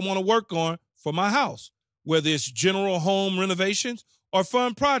things I want to work on for my house, whether it's general home renovations or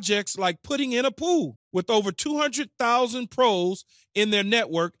fun projects like putting in a pool. With over 200,000 pros in their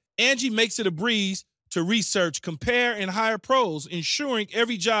network, Angie makes it a breeze to research, compare, and hire pros, ensuring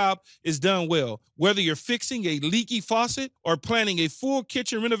every job is done well. Whether you're fixing a leaky faucet or planning a full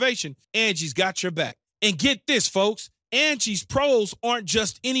kitchen renovation, Angie's got your back. And get this, folks, Angie's pros aren't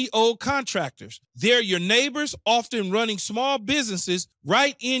just any old contractors. They're your neighbors, often running small businesses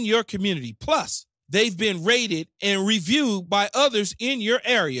right in your community. Plus, they've been rated and reviewed by others in your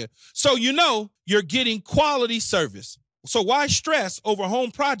area. So you know you're getting quality service. So why stress over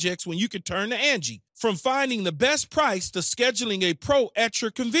home projects when you can turn to Angie? From finding the best price to scheduling a pro at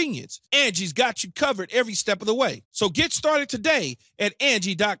your convenience, Angie's got you covered every step of the way. So get started today at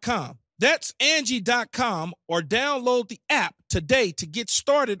Angie.com. That's Angie.com, or download the app today to get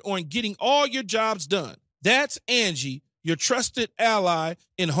started on getting all your jobs done. That's Angie, your trusted ally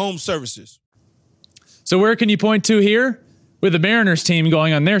in home services. So where can you point to here? With the Mariners team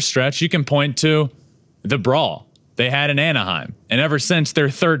going on their stretch, you can point to the brawl they had in Anaheim. And ever since, they're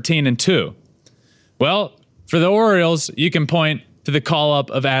 13-2. Well, For the Orioles, you can point to the call-up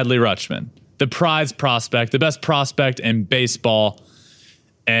of Adley Rutschman, the prize prospect, the best prospect in baseball.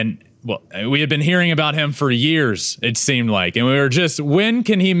 And well, we had been hearing about him for years, it seemed like. And we were just, when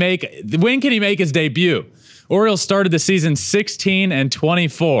can he make his debut? Orioles started the season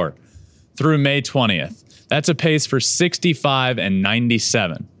 16-24 through May 20th. That's a pace for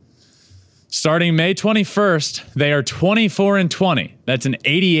 65-97. Starting May 21st, they are 24-20. That's an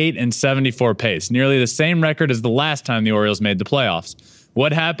 88-74 pace, nearly the same record as the last time the Orioles made the playoffs.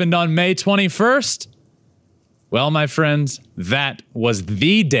 What happened on May 21st? Well, my friends, that was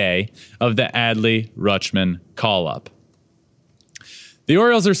the day of the Adley Rutschman call-up. The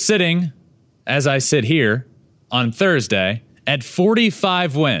Orioles are sitting, as I sit here, on Thursday, at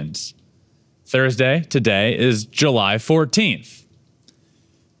 45 wins. Thursday, today, is July 14th.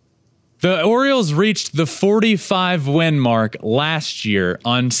 The Orioles reached the 45-win mark last year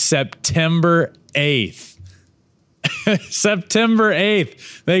on September 8th. September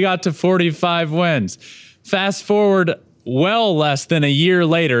 8th, they got to 45 wins. Fast forward well less than a year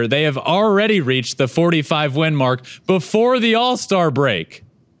later, they have already reached the 45-win mark before the All-Star break.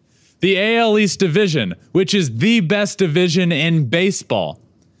 The AL East division, which is the best division in baseball.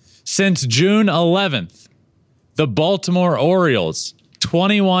 Since June 11th, the Baltimore Orioles,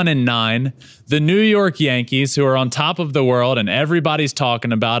 21-9. The New York Yankees, who are on top of the world and everybody's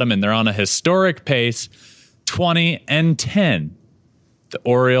talking about them and they're on a historic pace, 20-10. The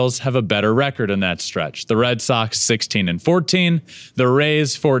Orioles have a better record in that stretch. The Red Sox 16-14, the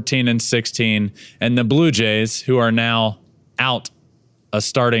Rays 14-16, and the Blue Jays, who are now out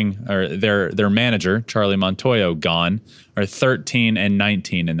their manager, Charlie Montoyo, gone, are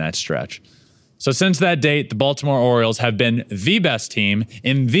 13-19 in that stretch. So since that date, the Baltimore Orioles have been the best team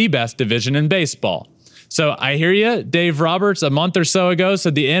in the best division in baseball. So I hear you. Dave Roberts, a month or so ago,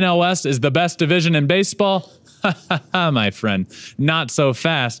 said the NL West is the best division in baseball. My friend, not so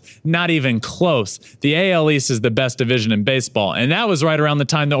fast, not even close. The AL East is the best division in baseball, and that was right around the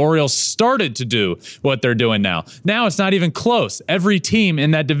time the Orioles started to do what they're doing now. Now it's not even close. Every team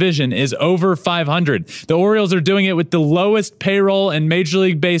in that division is over 500. The Orioles are doing it with the lowest payroll in Major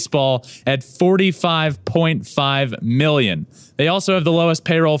League Baseball at $45.5 million. They also have the lowest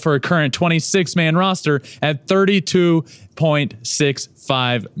payroll for a current 26-man roster at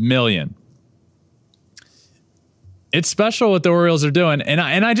 $32.65 million. It's special what the Orioles are doing, and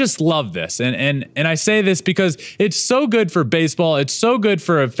I just love this. And I say this because it's so good for baseball. It's so good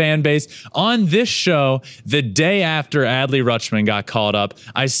for a fan base. On this show, the day after Adley Rutschman got called up,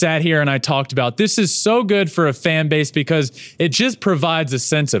 I sat here and I talked about this is so good for a fan base because it just provides a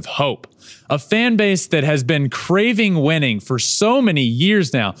sense of hope. A fan base that has been craving winning for so many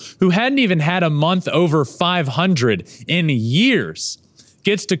years now, who hadn't even had a month over 500 in years,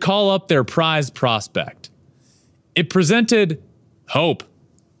 gets to call up their prize prospect. It presented hope.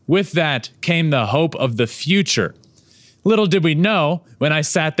 With that came the hope of the future. Little did we know when I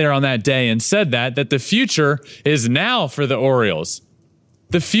sat there on that day and said that the future is now for the Orioles.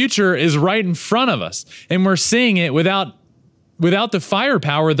 The future is right in front of us, and we're seeing it without the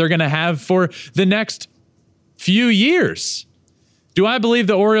firepower they're going to have for the next few years. Do I believe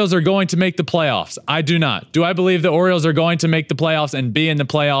the Orioles are going to make the playoffs? I do not. Do I believe the Orioles are going to make the playoffs and be in the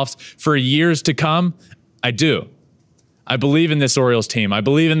playoffs for years to come? I do. I believe in this Orioles team. I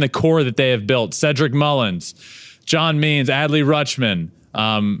believe in the core that they have built. Cedric Mullins, John Means, Adley Rutschman,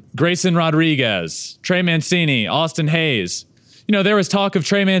 Grayson Rodriguez, Trey Mancini, Austin Hayes. You know, there was talk of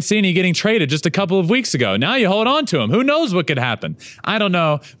Trey Mancini getting traded just a couple of weeks ago. Now you hold on to him. Who knows what could happen? I don't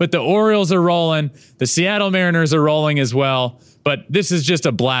know, but the Orioles are rolling. The Seattle Mariners are rolling as well. But this is just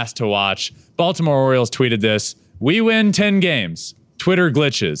a blast to watch. Baltimore Orioles tweeted this: "We win 10 games. Twitter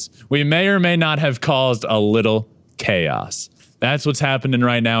glitches. We may or may not have caused a little chaos." That's what's happening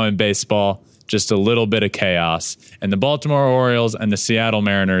right now in baseball. Just a little bit of chaos. And the Baltimore Orioles and the Seattle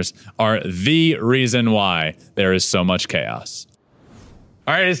Mariners are the reason why there is so much chaos.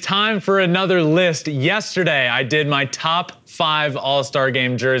 All right, it's time for another list. Yesterday, I did my top 5 All-Star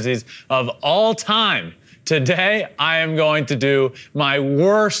Game jerseys of all time. Today, I am going to do my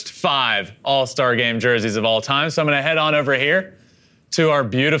worst 5 All-Star Game jerseys of all time. So I'm going to head on over here to our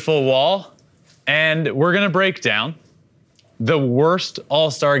beautiful wall, and we're going to break down the worst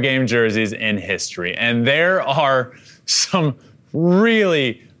All-Star Game jerseys in history. And there are some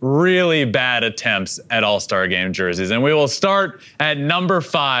really, really bad attempts at All-Star Game jerseys. And we will start at number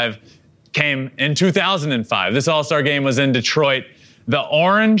 5, came in 2005. This All-Star Game was in Detroit. The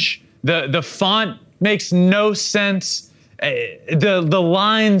orange, the font makes no sense. The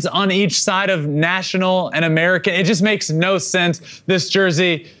lines on each side of national and American, it just makes no sense. This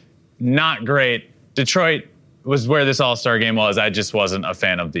jersey, not great. Detroit, was where this All-Star game was. I just wasn't a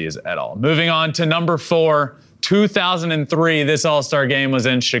fan of these at all. Moving on to number 4, 2003, this All-Star game was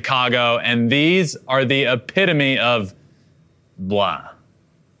in Chicago, and these are the epitome of blah.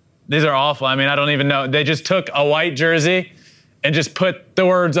 These are awful. I mean, I don't even know. They just took a white jersey and just put the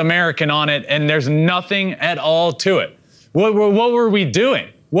words American on it, and there's nothing at all to it. What were we doing?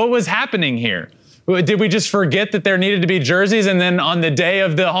 What was happening here? Did we just forget that there needed to be jerseys, and then on the day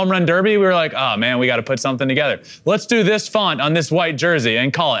of the home run derby, we were like, oh man, we got to put something together. Let's do this font on this white jersey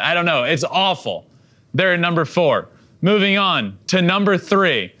and call it. I don't know. It's awful. They're at number 4. Moving on to number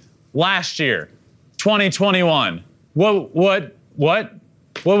 3. Last year, 2021. What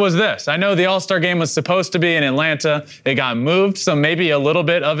was this? I know the All-Star game was supposed to be in Atlanta. It got moved, so maybe a little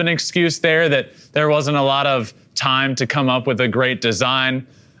bit of an excuse there that there wasn't a lot of time to come up with a great design.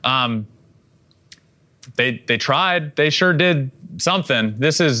 They tried. They sure did something.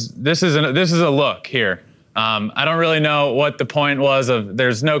 This is a look here. I don't really know what the point was of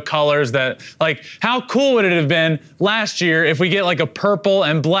there's no colors that, like, how cool would it have been last year if we get like a purple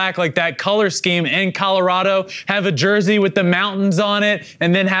and black, like that color scheme in Colorado, have a jersey with the mountains on it,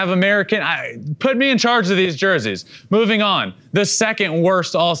 and then have American, put me in charge of these jerseys. Moving on, the second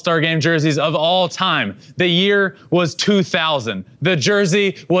worst All-Star game jerseys of all time. The year was 2000. The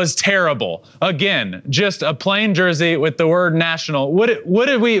jersey was terrible. Again, just a plain jersey with the word national.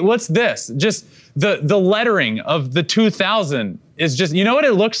 What's this? Just the lettering of the 2000 is just, you know what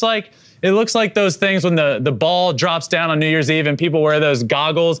it looks like? It looks like those things when the ball drops down on New Year's Eve and people wear those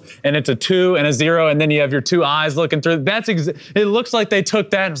goggles and it's a 2 and a 0 and then you have your 2 eyes looking through. It looks like they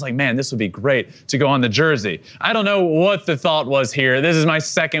took that and was like, man, this would be great to go on the jersey. I don't know what the thought was here. This is my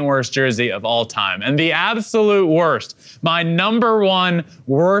second worst jersey of all time. And the absolute worst, my number 1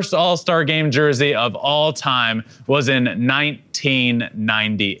 worst All-Star game jersey of all time was in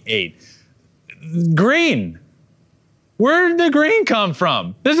 1998. Green. Where did the green come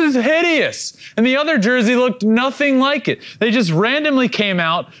from? This is hideous. And the other jersey looked nothing like it. They just randomly came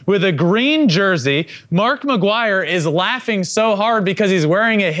out with a green jersey. Mark McGwire is laughing so hard because he's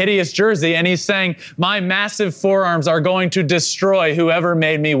wearing a hideous jersey and he's saying, my massive forearms are going to destroy whoever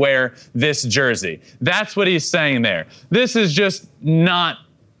made me wear this jersey. That's what he's saying there. This is just not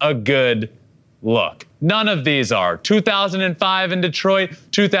a good look. None of these are. 2005 in Detroit,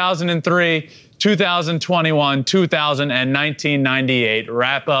 2003, 2021, 2000, and 1998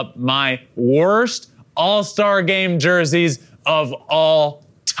 wrap up my worst All-Star game jerseys of all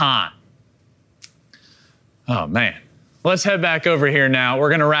time. Oh, man. Let's head back over here now. We're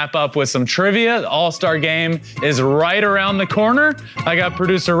going to wrap up with some trivia. The All-Star game is right around the corner. I got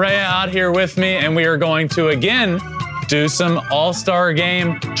producer Rhea out here with me, and we are going to, again, do some All-Star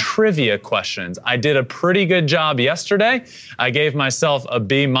game trivia questions. I did a pretty good job yesterday. I gave myself a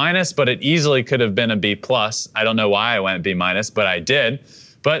B-, but it easily could have been a B+. I don't know why I went B-, but I did.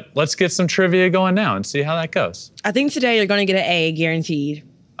 But let's get some trivia going now and see how that goes. I think today you're going to get an A, guaranteed.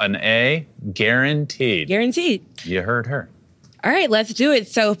 An A, guaranteed. Guaranteed. You heard her. All right, let's do it.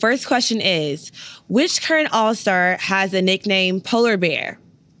 So first question is, which current All-Star has the nickname Polar Bear?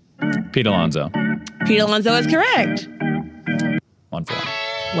 Pete Alonso. Pete Alonso is correct. 1 for 1.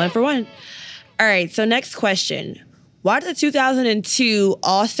 1 for 1. All right, so next question. Why did the 2002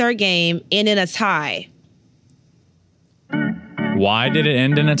 All-Star game end in a tie? Why did it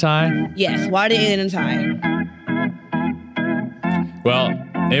end in a tie? Yes, why did it end in a tie? Well,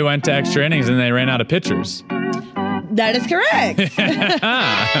 it went to extra innings and they ran out of pitchers. That is correct.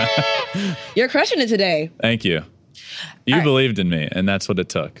 You're crushing it today. Thank you. You believed in me, and that's what it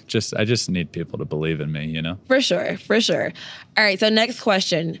took. I just need people to believe in me, you know? For sure, for sure. All right, so next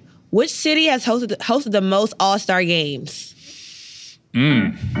question. Which city has hosted the most All-Star games?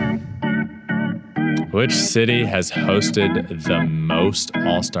 Which city has hosted the most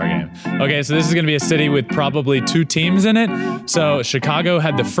All-Star games? Okay, so this is going to be a city with probably 2 teams in it. So Chicago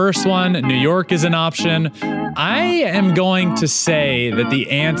had the first one. New York is an option. I am going to say that the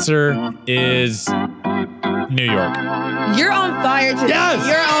answer is New York. You're on fire today. Yes!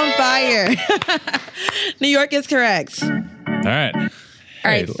 You're on fire. New York is correct. All right. All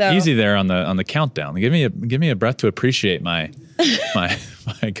right, so easy there on the countdown. Give me a breath to appreciate my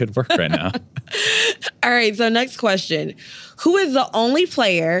good work right now. All right, so next question. Who is the only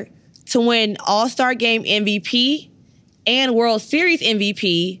player to win All-Star Game MVP and World Series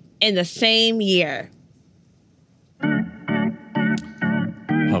MVP in the same year?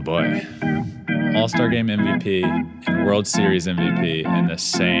 Oh boy. All-Star Game MVP and World Series MVP in the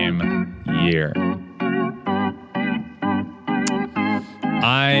same year.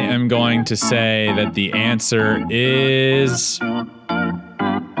 I am going to say that the answer is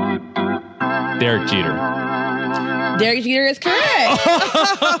Derek Jeter. Derek Jeter is correct.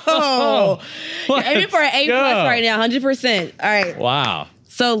 You're aiming for an A+ right now, 100%. All right. Wow.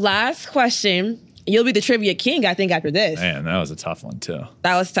 So last question. You'll be the trivia king, I think, after this. Man, that was a tough one, too.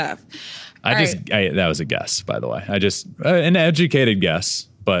 That was tough. That was a guess, by the way. An educated guess,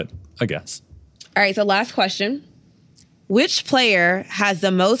 but a guess. All right, so last question. Which player has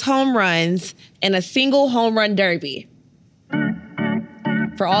the most home runs in a single home run derby?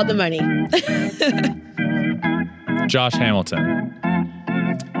 For all the money. Josh Hamilton.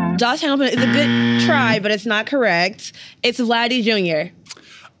 Josh Hamilton is a good try, but it's not correct. It's Vladdy Jr.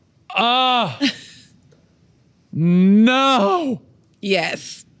 No.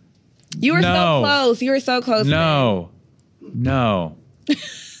 Yes. You were so close. You were so close. No.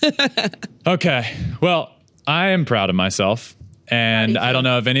 Okay. Well, I am proud of myself. And I don't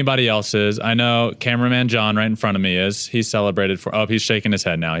know if anybody else is. I know cameraman John right in front of me is. He celebrated he's shaking his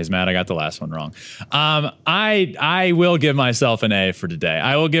head now. He's mad I got the last one wrong. I will give myself an A for today.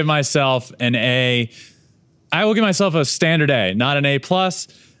 I will give myself an A. I will give myself a standard A, not an A+,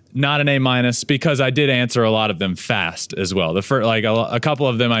 not an A-, because I did answer a lot of them fast as well. The first, a couple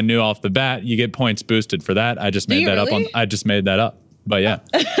of them I knew off the bat. You get points boosted for that. I just made that up. I just made that up. But yeah.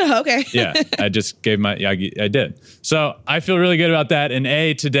 Okay. Yeah. I just gave I did. So I feel really good about that. An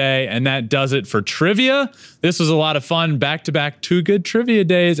A today. And that does it for trivia. This was a lot of fun. Back-to-back 2 good trivia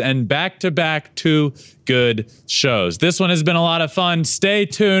days and back-to-back 2 good shows. This one has been a lot of fun. Stay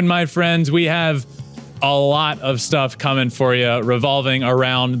tuned, my friends. We have a lot of stuff coming for you revolving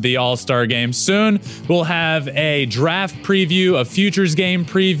around the All-Star Game. Soon, we'll have a draft preview, a futures game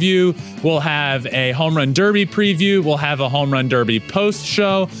preview. We'll have a home run derby preview. We'll have a home run derby post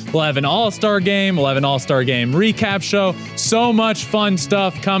show. We'll have an All-Star Game. We'll have an All-Star Game recap show. So much fun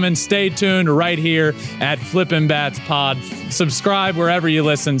stuff coming. Stay tuned right here at Flippin' Bats Pod. Subscribe wherever you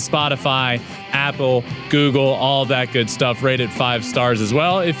listen, Spotify, Apple, Google, all that good stuff. Rate it 5 stars as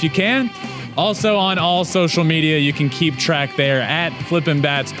well if you can. Also on all social media, you can keep track there at Flippin'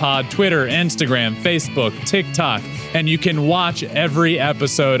 Bats Pod, Twitter, Instagram, Facebook, TikTok, and you can watch every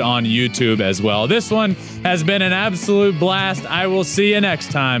episode on YouTube as well. This one has been an absolute blast. I will see you next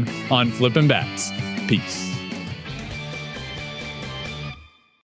time on Flippin' Bats. Peace.